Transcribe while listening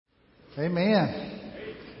Amen.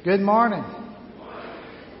 Good morning.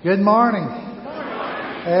 Good morning.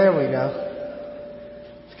 There we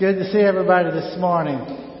go. It's good to see everybody this morning.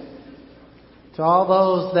 To all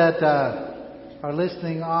those that are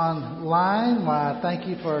listening online, why, thank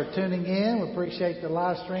you for tuning in. We appreciate the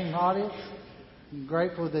live stream audience. I'm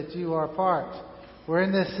grateful that you are a part. We're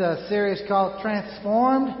in this series called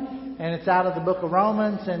Transformed, and it's out of the book of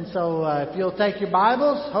Romans. And so if you'll take your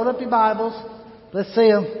Bibles, hold up your Bibles. Let's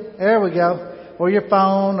see them. There we go. Or your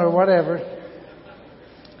phone or whatever.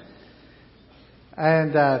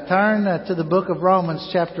 And turn to the book of Romans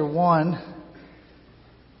chapter 1,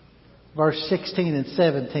 verse 16 and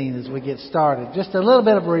 17 as we get started. Just a little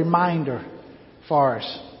bit of a reminder for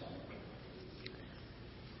us.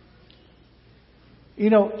 You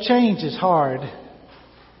know, change is hard.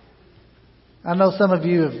 I know some of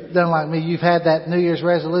you have done like me. You've had that New Year's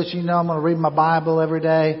resolution. You know, I'm going to read my Bible every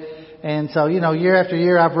day. And so, year after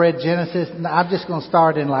year I've read Genesis. I'm just going to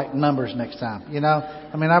start in like Numbers next time,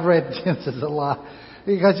 I've read Genesis a lot.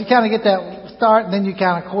 Because you kind of get that start and then you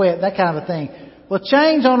kind of quit, that kind of a thing. Well,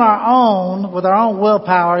 change on our own, with our own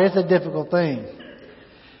willpower, is a difficult thing.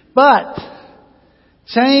 But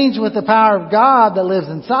change with the power of God that lives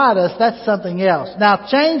inside us, that's something else. Now,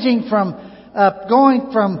 changing from, going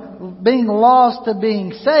from being lost to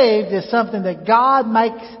being saved is something that God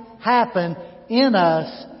makes happen in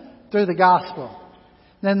us through the gospel.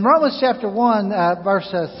 Then in Romans chapter 1, verse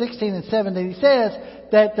 16 and 17, he says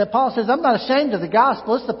that Paul says, I'm not ashamed of the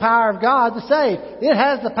gospel. It's the power of God to save. It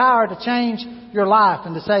has the power to change your life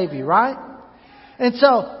and to save you, right? And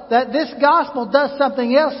so that this gospel does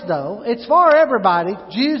something else, though. It's for everybody,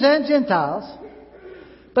 Jews and Gentiles.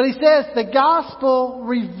 But he says the gospel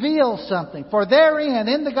reveals something. For therein,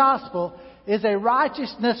 in the gospel, is a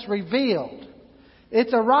righteousness revealed.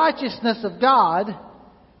 It's a righteousness of God.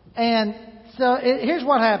 And so here's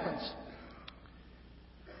what happens.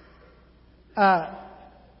 A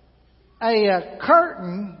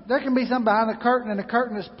curtain, there can be something behind the curtain and the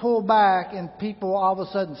curtain is pulled back and people all of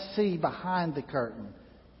a sudden see behind the curtain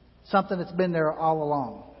something that's been there all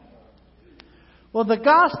along. Well, the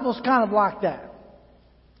gospel's kind of like that.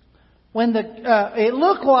 When it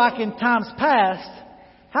looked like in times past,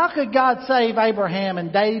 how could God save Abraham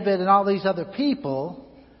and David and all these other people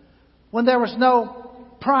when there was no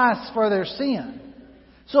price for their sin?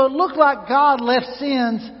 So it looked like God left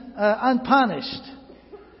sins unpunished,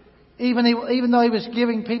 even though He was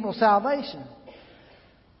giving people salvation.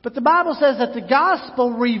 But the Bible says that the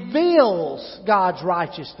gospel reveals God's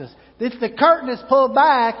righteousness. If the curtain is pulled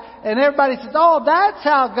back and everybody says, oh, that's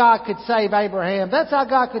how God could save Abraham. That's how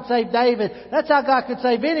God could save David. That's how God could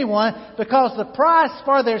save anyone, because the price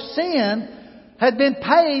for their sin had been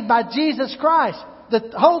paid by Jesus Christ.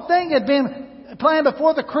 The whole thing had been planned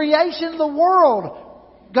before the creation of the world.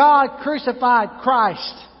 God crucified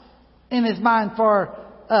Christ in His mind for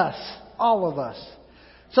us, all of us.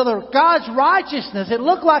 So God's righteousness, it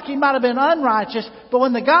looked like He might have been unrighteous, but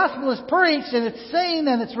when the gospel is preached and it's seen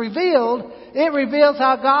and it's revealed, it reveals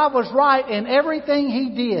how God was right in everything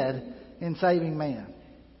He did in saving man.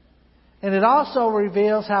 And it also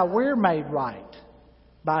reveals how we're made right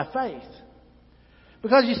by faith.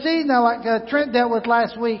 Because you see now, like Trent dealt with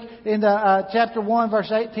last week in chapter 1,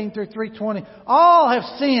 verse 18 through 3:20, all have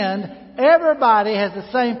sinned. Everybody has the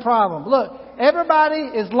same problem. Look,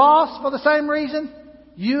 everybody is lost for the same reason.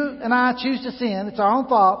 You and I choose to sin. It's our own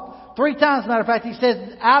fault. 3 times, as a matter of fact, he says,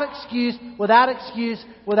 without excuse, without excuse,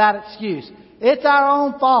 without excuse. It's our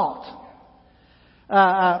own fault.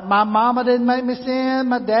 My mama didn't make me sin.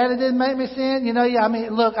 My daddy didn't make me sin.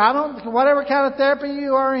 Look, whatever kind of therapy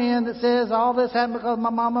you are in that says all this happened because of my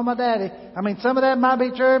mama and my daddy. Some of that might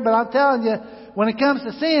be true, but I'm telling you, when it comes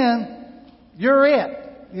to sin, you're it.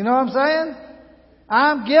 You know what I'm saying?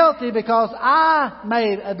 I'm guilty because I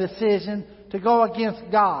made a decision to go against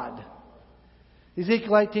God.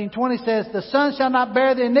 Ezekiel 18:20 says, the Son shall not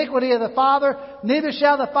bear the iniquity of the Father, neither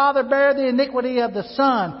shall the Father bear the iniquity of the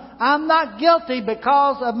Son. I'm not guilty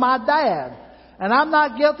because of my dad. And I'm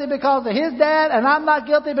not guilty because of his dad. And I'm not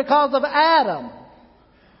guilty because of Adam.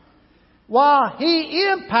 While he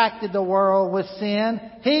impacted the world with sin,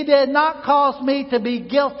 he did not cause me to be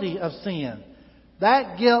guilty of sin.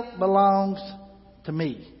 That guilt belongs to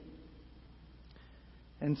me.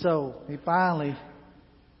 And so he finally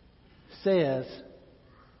says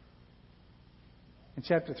in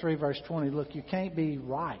chapter 3, verse 20, look, you can't be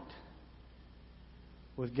right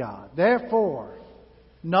with God. Therefore,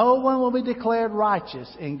 no one will be declared righteous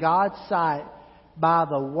in God's sight by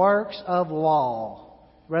the works of law.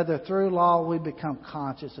 Rather, through law we become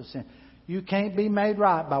conscious of sin. You can't be made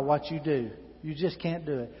right by what you do. You just can't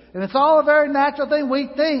do it. And it's all a very natural thing. We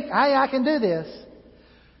think, hey, I can do this.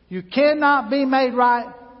 You cannot be made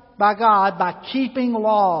right by God by keeping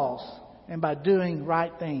laws and by doing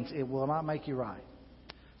right things. It will not make you right.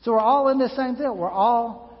 So we're all in this same deal. We're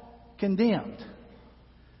all condemned.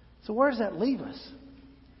 So where does that leave us?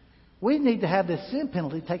 We need to have this sin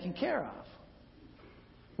penalty taken care of.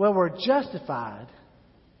 Well, we're justified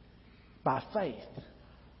by faith.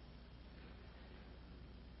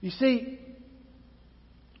 You see,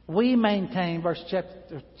 we maintain,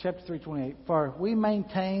 chapter 3:28, for we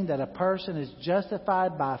maintain that a person is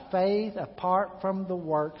justified by faith apart from the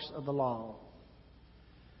works of the law.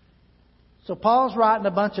 So Paul's writing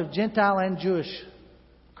a bunch of Gentile and Jewish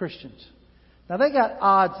Christians. Now they got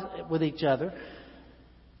odds with each other.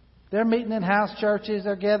 They're meeting in house churches.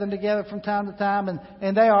 They're gathering together from time to time,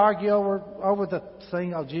 and they argue over the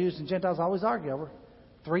thing. Jews and Gentiles always argue over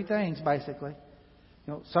three things, basically.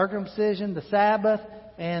 Circumcision, the Sabbath,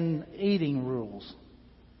 and eating rules.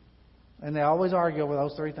 And they always argue over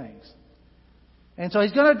those three things. And so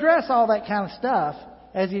he's going to address all that kind of stuff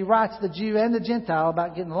as he writes the Jew and the Gentile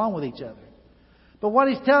about getting along with each other. But what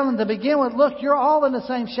he's telling them to begin with, look, you're all in the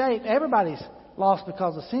same shape. Everybody's lost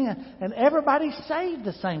because of sin. And everybody's saved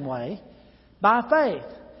the same way by faith.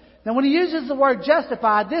 Now when he uses the word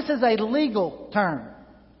justified, this is a legal term.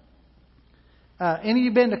 Any of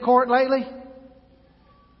you been to court lately?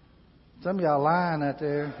 Some of y'all lying out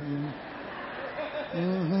there.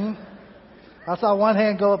 Mm-hmm. I saw one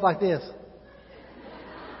hand go up like this.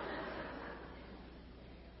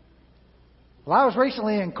 Well, I was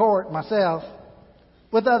recently in court myself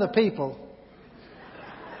with other people.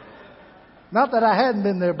 Not that I hadn't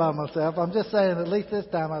been there by myself. I'm just saying at least this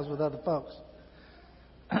time I was with other folks.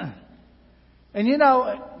 And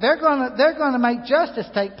they're going to make justice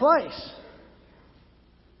take place.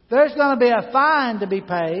 There's going to be a fine to be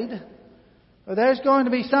paid. Or there's going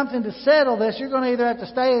to be something to settle this. You're going to either have to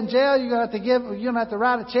stay in jail, you're going to have to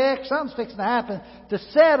write a check, something's fixing to happen to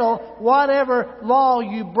settle whatever law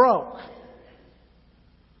you broke.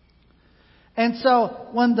 And so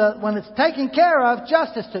when it's taken care of,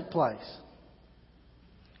 justice took place.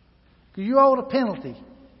 You owed a penalty,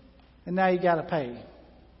 and now you got to pay.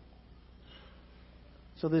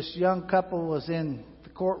 So this young couple was in the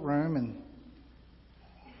courtroom, and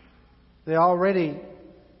they already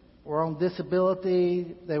were on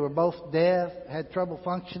disability. They were both deaf, had trouble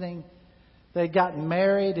functioning. They'd gotten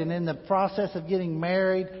married, and in the process of getting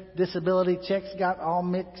married, disability checks got all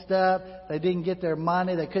mixed up. They didn't get their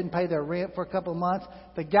money. They couldn't pay their rent for a couple of months.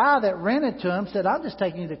 The guy that rented to them said, I'm just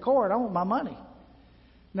taking you to court. I want my money.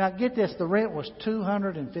 Now, get this. The rent was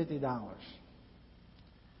 $250.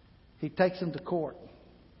 He takes them to court.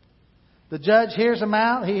 The judge hears them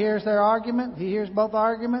out. He hears their argument. He hears both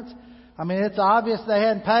arguments. I mean, it's obvious they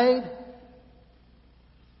hadn't paid.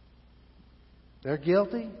 They're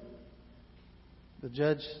guilty. The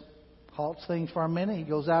judge halts things for a minute. He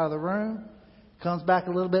goes out of the room. Comes back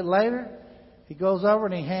a little bit later. He goes over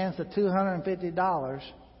and he hands the $250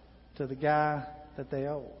 to the guy that they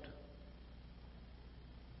owed.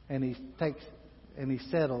 And he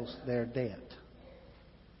settles their debt.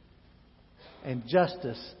 And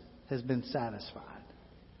justice has been satisfied.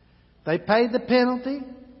 They paid the penalty.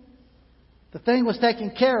 The thing was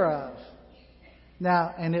taken care of.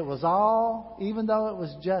 Now, and it was all, even though it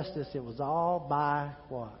was justice, it was all by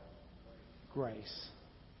what? Grace.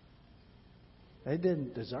 They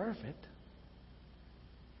didn't deserve it.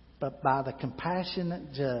 But by the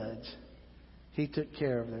compassionate judge, he took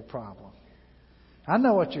care of their problem. I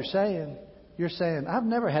know what you're saying. You're saying, I've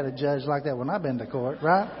never had a judge like that when I've been to court,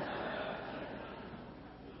 right?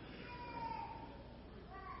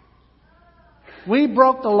 We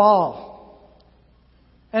broke the law.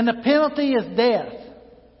 And the penalty is death.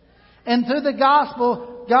 And through the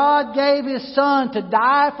gospel, God gave His Son to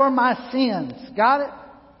die for my sins. Got it?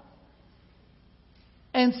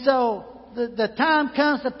 And so the time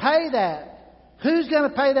comes to pay that. Who's going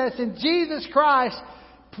to pay that sin? Jesus Christ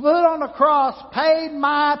put on the cross, paid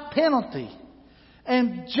my penalty.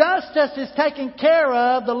 And justice is taken care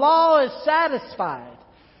of. The law is satisfied.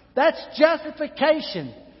 That's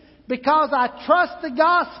justification. Because I trust the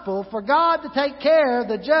gospel for God to take care,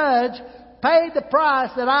 the judge paid the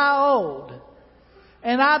price that I owed.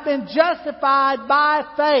 And I've been justified by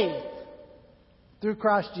faith through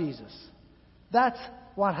Christ Jesus. That's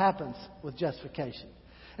what happens with justification.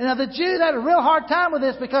 And now the Jews had a real hard time with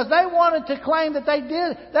this because they wanted to claim that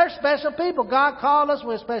they're special people. God called us,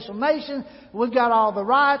 we're a special nation. We've got all the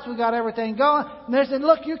rights, we've got everything going. And they said,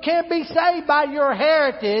 look, you can't be saved by your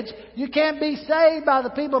heritage. You can't be saved by the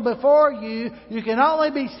people before you. You can only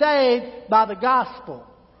be saved by the gospel.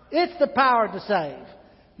 It's the power to save.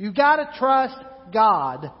 You've got to trust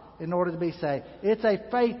God in order to be saved. It's a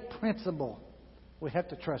faith principle. We have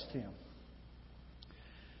to trust Him.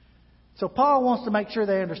 So Paul wants to make sure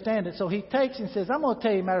they understand it. So he takes and says, I'm going to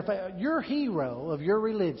tell you, matter of fact, your hero of your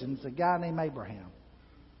religion is a guy named Abraham.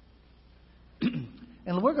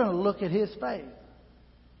 And we're going to look at his faith.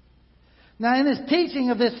 Now, in his teaching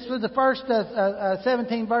of this, for the first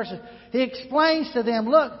 17 verses, he explains to them,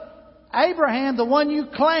 look, Abraham, the one you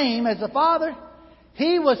claim as a father,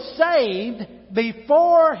 he was saved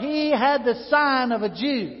before he had the sign of a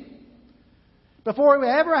Jew. Before he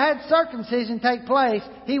ever had circumcision take place,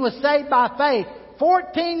 he was saved by faith.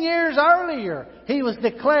 14 years earlier, he was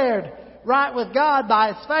declared right with God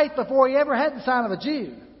by his faith before he ever had the sign of a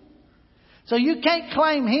Jew. So you can't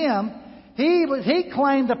claim him. He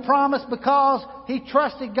claimed the promise because he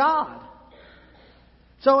trusted God.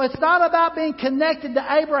 So it's not about being connected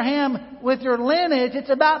to Abraham with your lineage. It's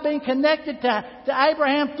about being connected to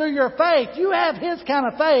Abraham through your faith. You have his kind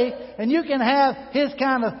of faith, and you can have his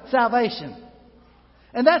kind of salvation.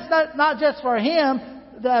 And that's not just for him,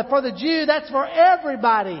 for the Jew. That's for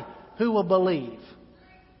everybody who will believe.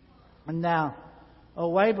 And now,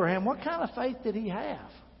 Abraham, what kind of faith did he have?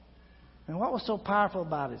 And what was so powerful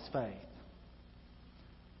about his faith?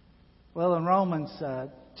 Well, in Romans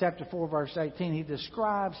chapter 4, verse 18, he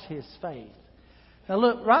describes his faith. Now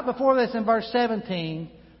look, right before this in verse 17,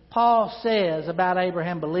 Paul says about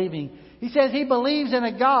Abraham believing. He says he believes in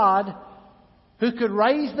a God who could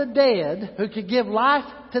raise the dead, who could give life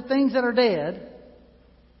to things that are dead,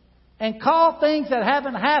 and call things that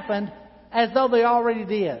haven't happened as though they already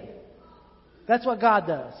did. That's what God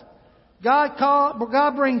does.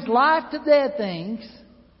 God brings life to dead things,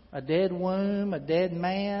 a dead womb, a dead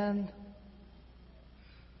man.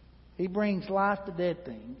 He brings life to dead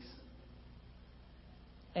things.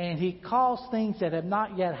 And He calls things that have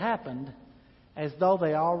not yet happened as though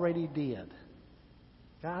they already did.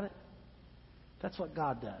 Got it? That's what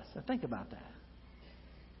God does. Now think about that.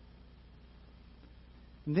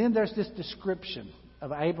 And then there's this description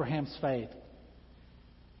of Abraham's faith.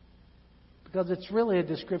 Because it's really a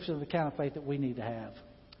description of the kind of faith that we need to have.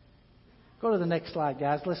 Go to the next slide,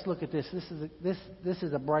 guys. Let's look at this. This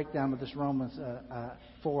is a breakdown of this Romans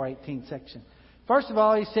 4:18 section. First of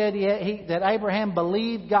all, he said that Abraham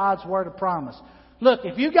believed God's word of promise. Look,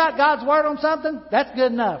 if you got God's word on something, that's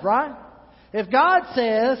good enough, right? If God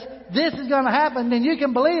says this is going to happen, then you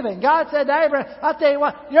can believe it. God said to Abraham, I'll tell you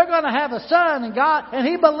what, you're going to have a son, and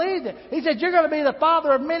he believed it. He said, you're going to be the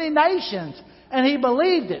father of many nations. And he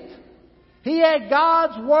believed it. He had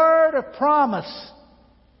God's word of promise.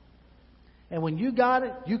 And when you got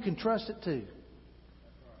it, you can trust it too.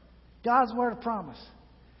 God's word of promise.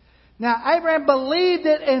 Now, Abraham believed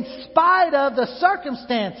it in spite of the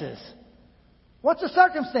circumstances. What's the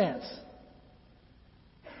circumstance?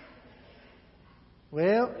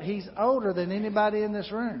 Well, he's older than anybody in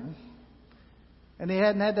this room. And he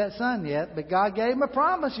hadn't had that son yet. But God gave him a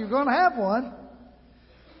promise. You're going to have one.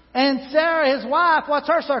 And Sarah, his wife, what's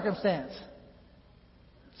her circumstance?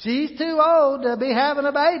 She's too old to be having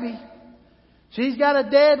a baby. She's got a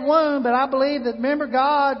dead womb, but I believe that, remember,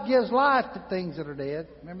 God gives life to things that are dead.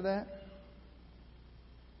 Remember that?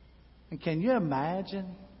 And can you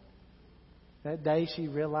imagine that day she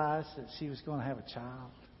realized that she was going to have a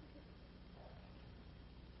child?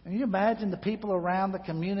 Can you imagine the people around the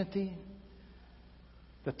community,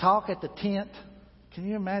 the talk at the tent? Can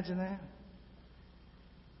you imagine that?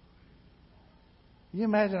 Can you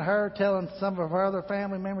imagine her telling some of her other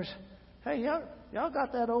family members, hey, y'all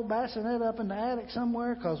got that old bassinet up in the attic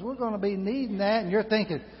somewhere? Because we're going to be needing that. And you're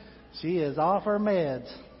thinking, she is off her meds.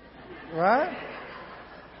 Right?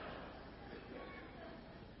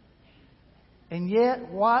 And yet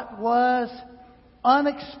what was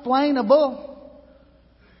unexplainable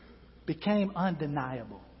became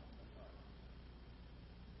undeniable.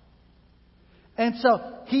 And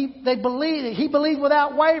so he believed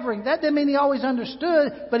without wavering. That didn't mean he always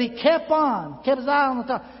understood, but he kept his eye on the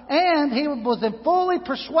top. And he was fully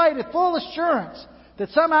persuaded, full assurance that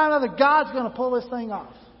somehow or another God's going to pull this thing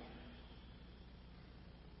off.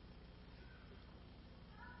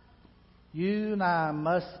 You and I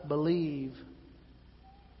must believe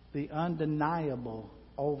the undeniable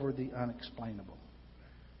over the unexplainable.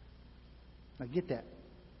 Now get that.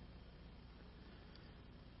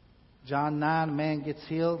 John 9, a man gets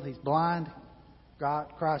healed. He's blind.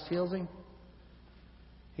 Christ heals him.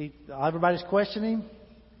 Everybody's questioning him.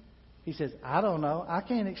 He says, I don't know. I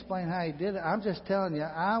can't explain how he did it. I'm just telling you,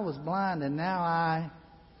 I was blind and now I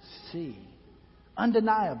see.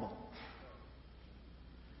 Undeniable.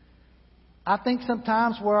 I think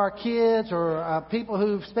sometimes where our kids or people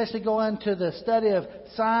who especially go into the study of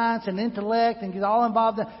science and intellect and get all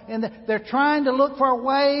involved in they're trying to look for a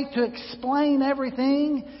way to explain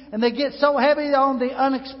everything, and they get so heavy on the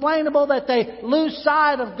unexplainable that they lose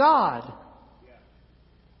sight of God.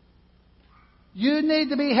 You need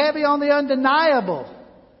to be heavy on the undeniable,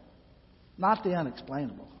 not the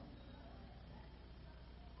unexplainable.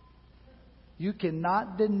 You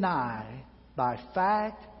cannot deny by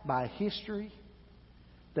fact, by history,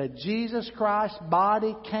 that Jesus Christ's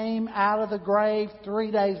body came out of the grave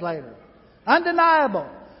 3 days later. Undeniable.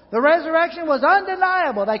 The resurrection was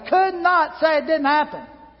undeniable. They could not say it didn't happen.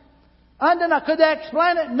 Could they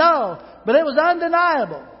explain it? No. But it was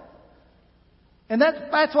undeniable. And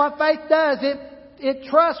that's what faith does. It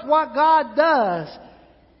trusts what God does.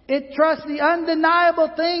 It trusts the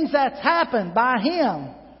undeniable things that's happened by Him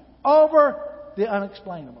over the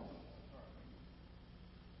unexplainable.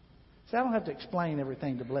 See, I don't have to explain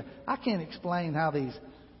everything to believe. I can't explain how these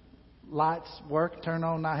lights work, turn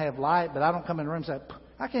on, and I have light, but I don't come in the room and say,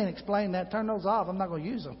 I can't explain that, turn those off, I'm not going to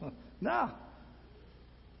use them. No.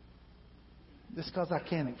 Just because I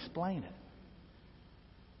can't explain it.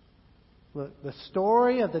 Look, the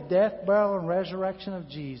story of the death, burial, and resurrection of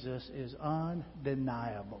Jesus is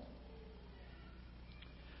undeniable.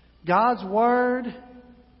 God's Word,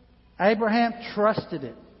 Abraham trusted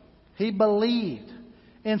it. He believed.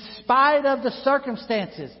 In spite of the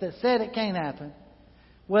circumstances that said it can't happen,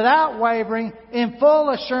 without wavering, in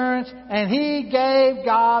full assurance, and he gave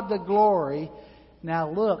God the glory.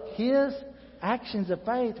 Now look, his actions of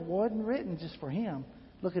faith wasn't written just for him.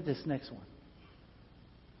 Look at this next one.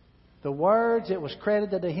 The words it was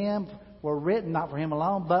credited to him were written not for him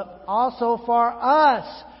alone, but also for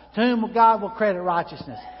us, to whom God will credit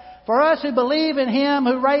righteousness. For us who believe in Him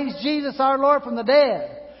who raised Jesus our Lord from the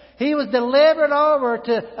dead. He was delivered over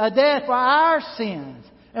to a death for our sins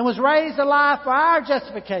and was raised alive for our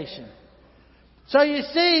justification. So you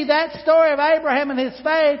see, that story of Abraham and his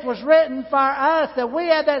faith was written for us, that we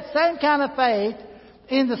have that same kind of faith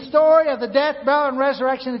in the story of the death, burial, and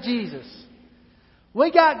resurrection of Jesus.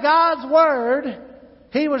 We got God's Word.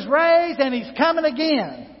 He was raised and He's coming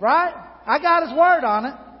again. Right? I got His Word on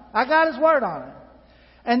it. I got His Word on it.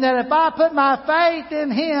 And that if I put my faith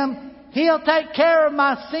in Him, He'll take care of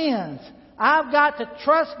my sins. I've got to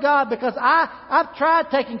trust God because I've tried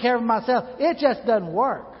taking care of myself. It just doesn't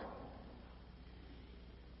work.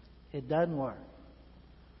 It doesn't work.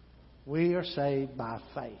 We are saved by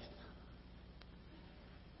faith.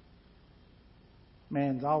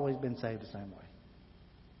 Man's always been saved the same way.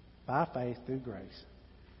 By faith through grace.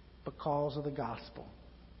 Because of the gospel.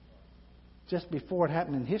 Just before it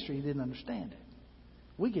happened in history, you didn't understand it.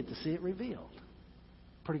 We get to see it revealed.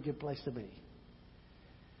 Pretty good place to be.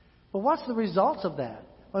 But what's the results of that?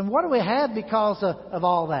 And what do we have because of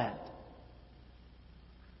all that?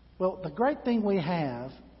 Well, the great thing we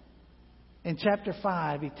have, in chapter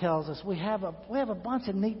 5, he tells us we have a bunch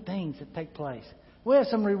of neat things that take place. We have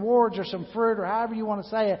some rewards or some fruit or however you want to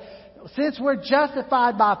say it. Since we're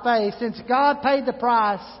justified by faith, since God paid the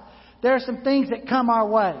price, there are some things that come our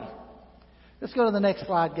way. Let's go to the next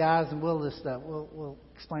slide, guys, and we'll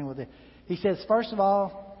explain what it is. He says, first of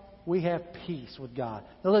all, we have peace with God.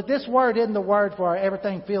 Now look, this word isn't the word for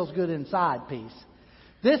everything feels good inside peace.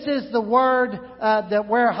 This is the word that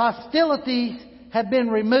where hostilities have been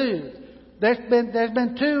removed. There's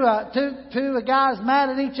been two guys mad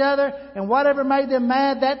at each other, and whatever made them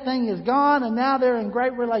mad, that thing is gone, and now they're in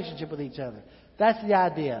great relationship with each other. That's the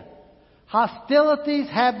idea. Hostilities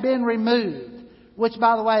have been removed, which,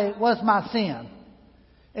 by the way, was my sin.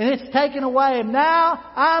 And it's taken away. And now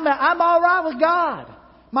I'm all right with God.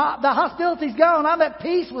 The hostility's gone. I'm at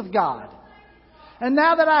peace with God. And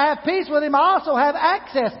now that I have peace with Him, I also have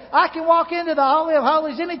access. I can walk into the Holy of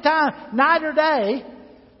Holies anytime, night or day,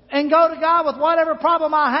 and go to God with whatever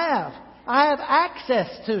problem I have. I have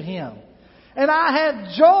access to Him. And I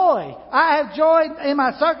have joy. I have joy in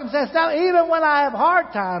my circumstances. Now, even when I have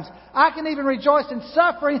hard times, I can even rejoice in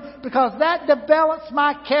suffering because that develops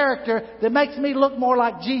my character that makes me look more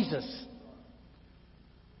like Jesus.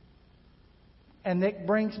 And it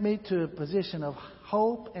brings me to a position of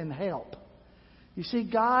hope and help. You see,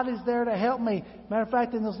 God is there to help me. Matter of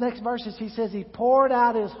fact, in those next verses, He says He poured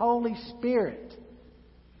out His Holy Spirit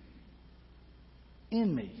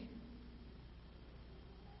in me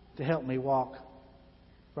to help me walk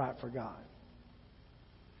right for God.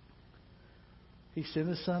 He sent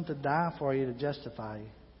His Son to die for you, to justify you.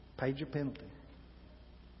 Paid your penalty.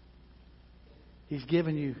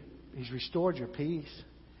 He's restored your peace.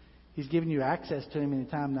 He's given you access to Him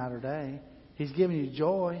anytime, night or day. He's given you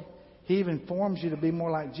joy. He even forms you to be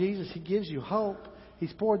more like Jesus. He gives you hope.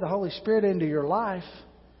 He's poured the Holy Spirit into your life.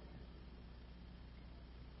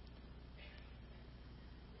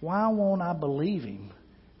 Why won't I believe Him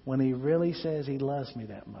when He really says He loves me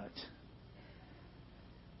that much?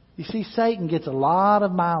 You see, Satan gets a lot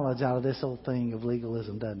of mileage out of this old thing of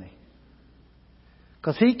legalism, doesn't he?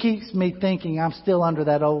 Because he keeps me thinking I'm still under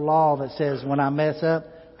that old law that says when I mess up,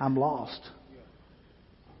 I'm lost.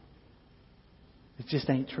 It just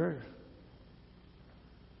ain't true.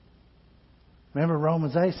 Remember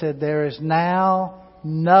Romans 8 said there is now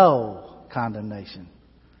no condemnation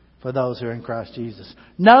for those who are in Christ Jesus.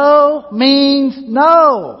 No means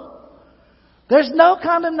no. There's no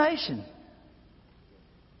condemnation.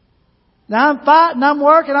 Now I'm fighting, I'm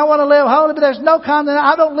working, I want to live holy, but there's no condemnation.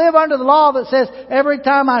 I don't live under the law that says every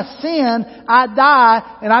time I sin, I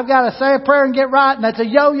die, and I've got to say a prayer and get right, and that's a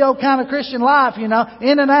yo-yo kind of Christian life, in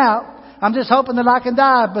and out. I'm just hoping that I can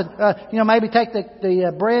die, but, maybe take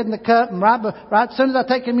the bread and the cup, and right as soon as I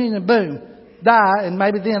take communion, boom, die, and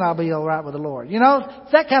maybe then I'll be all right with the Lord.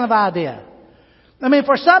 It's that kind of idea. I mean,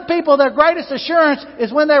 for some people, their greatest assurance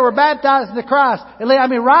is when they were baptized into Christ. I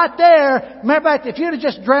mean, right there, remember, if you'd have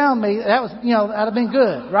just drowned me, that'd have been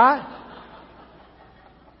good, right?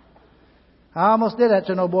 I almost did that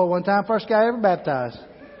to an old boy one time, first guy I ever baptized.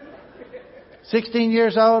 16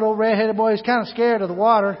 years old redheaded boy, he was kind of scared of the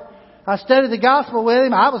water. I studied the gospel with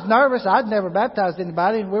him. I was nervous. I'd never baptized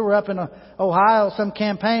anybody. We were up in Ohio, some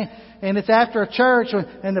campaign, and it's after a church,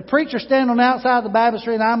 and the preacher's standing on the outside of the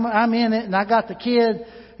baptistry, and I'm in it, and I got the kid,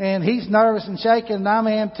 and he's nervous and shaking, and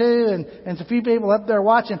I am too, and there's a few people up there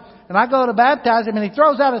watching, and I go to baptize him, and he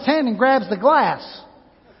throws out his hand and grabs the glass,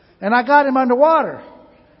 and I got him underwater.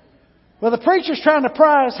 Well, the preacher's trying to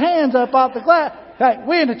pry his hands up off the glass. Hey,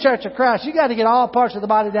 we're in the Church of Christ. You got to get all parts of the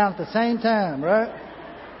body down at the same time, right?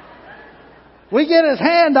 We get his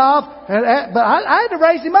hand off, but I had to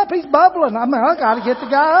raise him up. He's bubbling. I got to get the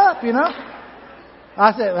guy up,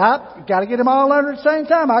 I said, I got to get him all under at the same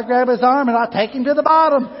time. I grab his arm and I take him to the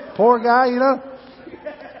bottom. Poor guy,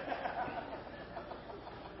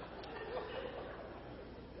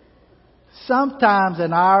 Sometimes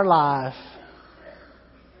in our life,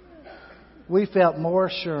 we felt more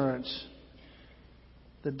assurance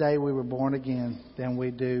the day we were born again than we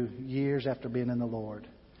do years after being in the Lord.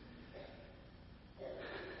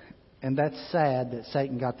 And that's sad that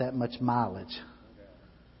Satan got that much mileage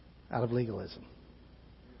out of legalism.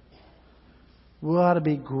 We ought to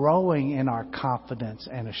be growing in our confidence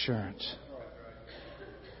and assurance.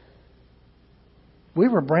 We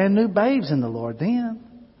were brand new babes in the Lord then.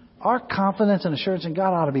 Our confidence and assurance in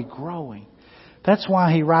God ought to be growing. That's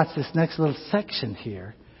why he writes this next little section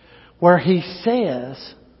here, where he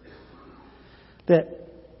says that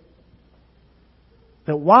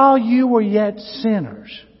while you were yet sinners,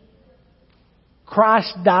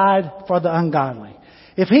 Christ died for the ungodly.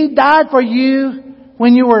 If He died for you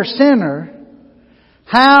when you were a sinner,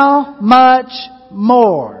 how much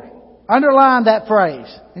more? Underline that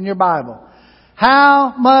phrase in your Bible.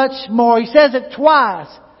 How much more? He says it twice.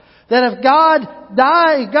 That if God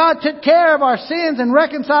died, God took care of our sins and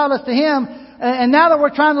reconciled us to Him, and now that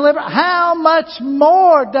we're trying to live right, how much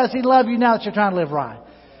more does He love you now that you're trying to live right?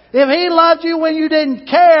 If He loved you when you didn't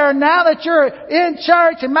care, now that you're in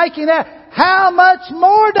church and making that, how much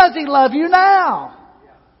more does He love you now?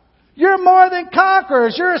 You're more than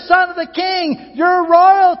conquerors. You're a son of the King. You're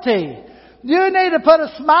royalty. You need to put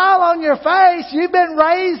a smile on your face. You've been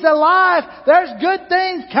raised to life. There's good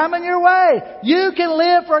things coming your way. You can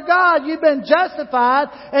live for God. You've been justified,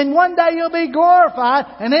 and one day you'll be glorified.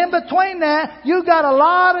 And in between that, you've got a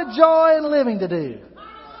lot of joy and living to do.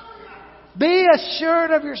 Be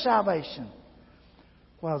assured of your salvation.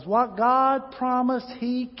 Well, it's what God promised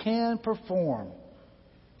He can perform.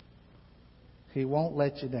 He won't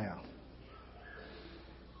let you down.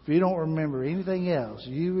 If you don't remember anything else,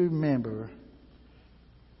 you remember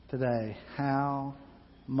today how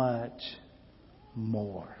much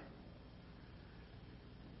more.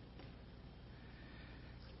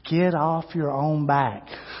 Get off your own back.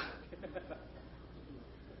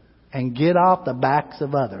 And get off the backs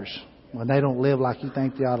of others when they don't live like you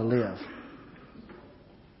think they ought to live.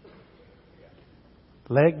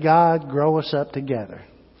 Let God grow us up together.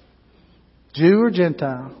 Jew or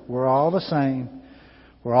Gentile, we're all the same.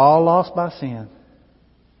 We're all lost by sin.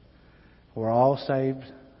 We're all saved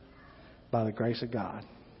by the grace of God.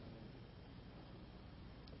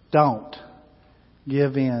 Don't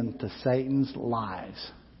give in to Satan's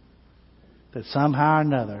lies that somehow or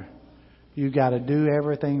another you got to do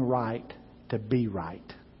everything right to be right.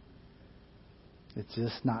 It's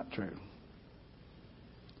just not true.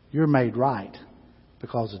 You're made right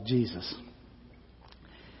because of Jesus.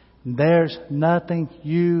 There's nothing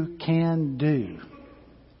you can do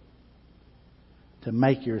to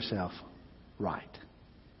make yourself right.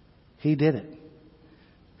 He did it.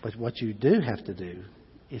 But what you do have to do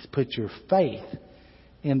is put your faith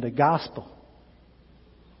in the gospel.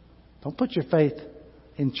 Don't put your faith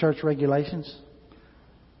in church regulations.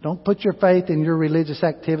 Don't put your faith in your religious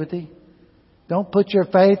activity. Don't put your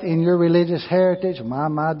faith in your religious heritage.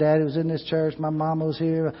 My daddy was in this church. My mama was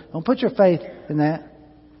here. Don't put your faith in that.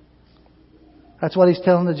 That's what he's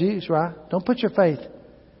telling the Jews, right? Don't put your faith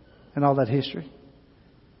in all that history.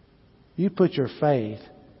 You put your faith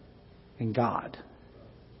in God.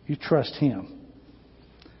 You trust Him.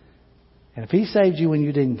 And if He saved you when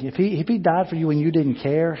you didn't, if He died for you when you didn't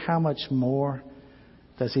care, how much more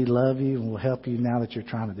does He love you and will help you now that you're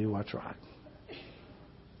trying to do what's right?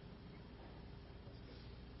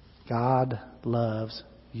 God loves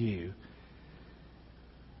you.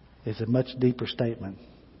 It's a much deeper statement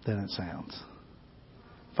than it sounds.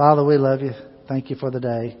 Father, we love you. Thank you for the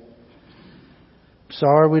day.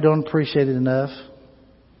 Sorry we don't appreciate it enough.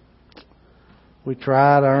 We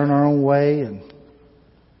try to earn our own way and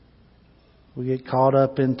we get caught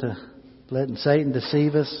up into letting Satan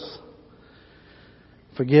deceive us.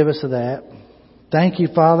 Forgive us of that. Thank you,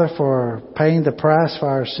 Father, for paying the price for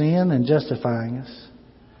our sin and justifying us.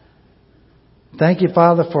 Thank you,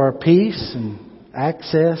 Father, for our peace and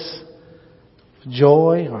access,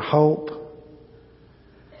 joy, or hope.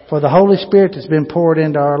 For the Holy Spirit that's been poured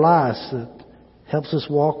into our lives that helps us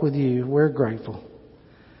walk with you. We're grateful.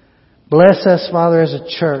 Bless us, Father, as a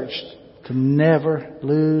church to never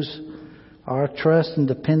lose our trust and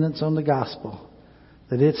dependence on the gospel.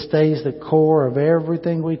 That it stays the core of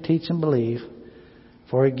everything we teach and believe,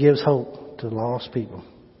 for it gives hope to lost people.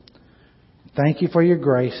 Thank you for your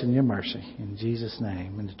grace and your mercy. In Jesus'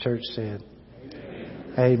 name. And the church said,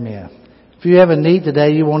 Amen. Amen. If you have a need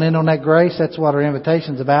today, you want in on that grace, that's what our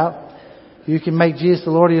invitation's about. You can make Jesus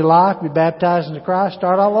the Lord of your life, be baptized into Christ,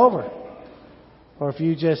 start all over. Or if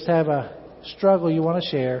you just have a struggle you want to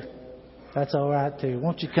share, that's all right too.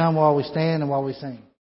 Won't you come while we stand and while we sing?